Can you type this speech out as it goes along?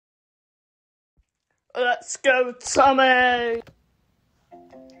Let's go, Tommy!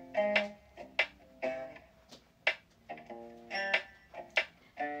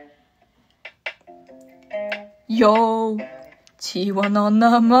 Yo, T1 on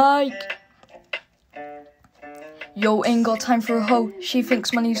the mic. Yo, ain't got time for a hoe. She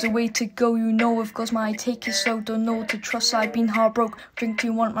thinks money's the way to go. You know, of course, my take is slow. Don't know what to trust. I've been heartbroke. Drink do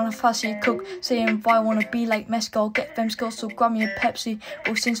you want, man? A flashy Coke. Saying if I wanna be like Mescal, I'll get them skills. So grab me a Pepsi.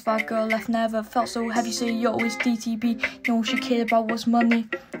 Oh, since that girl left, never felt so heavy. Say yo, it's DTB. You know all she cared about was money,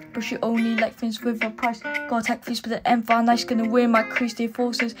 but she only liked things with a price. Got a tech feast, but the M5 nice. Gonna wear my crease day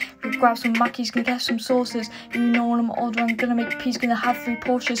forces. Gonna grab some Mackies, gonna get some sauces. You know when I'm older, I'm gonna make peace. Gonna have 3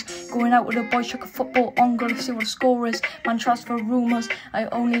 Porsches. Going out with a boy, chuck a football on. Gonna see what the score is. Man, trust for rumours. I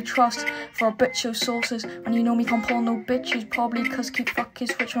only trust for a bitch of sources. And you know me can't pull no bitches. Probably cause keep fucking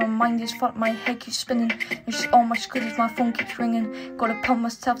switch. My mind is fucked, my head keeps spinning. It's just all my screws, my phone keeps ringing. Gotta pump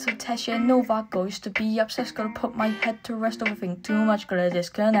myself to the test, yeah, know that goes to be obsessed. Gotta put my head to rest, overthink too much, gotta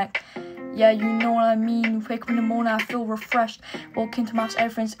disconnect. Yeah, you know what I mean. Wake up in the morning, I feel refreshed. Walk into maths,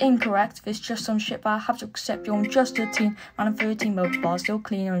 everything's incorrect. If it's just some shit, but I have to accept. Yo, I'm just a teen. Man, I'm 13, but bar's still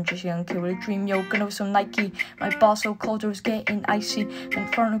clean. I'm just a young kid with a dream. Yo, gonna with some Nike. My bar so cold, it was getting icy. In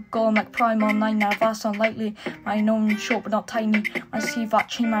front of goal, I'm like prime on 9. Now that's unlikely. I know I'm short, but not tiny. I see that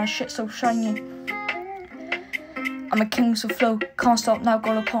chain, man, shit so shiny. I'm a king, so flow. Can't stop now,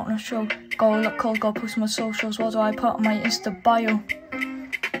 got a partner show. Gotta look cold, gotta post my socials. What do I put on my Insta bio?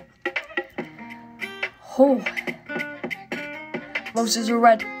 Oh. Roses are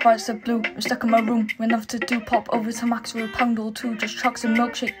red, brights are blue. I'm stuck in my room with enough to do. Pop over to Max for a pound or 2. Just trucks and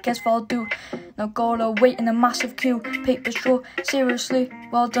milkshake, guess what I'll do. Now gotta wait in a massive queue. Paper straw, seriously.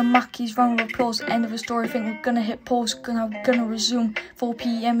 Well done, Mackie's round of applause. End of the story, think we're gonna hit pause. Gonna resume. 4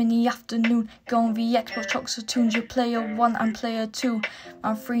 PM in the afternoon. Go on the Xbox, trucks or tunes. You're player 1 and player 2.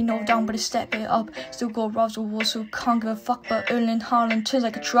 I'm 3-0 down, but I step it up. Still got Robs or Wall, so can't give a fuck. But Erling Haaland turns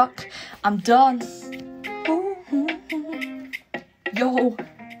like a truck. I'm done. Yo,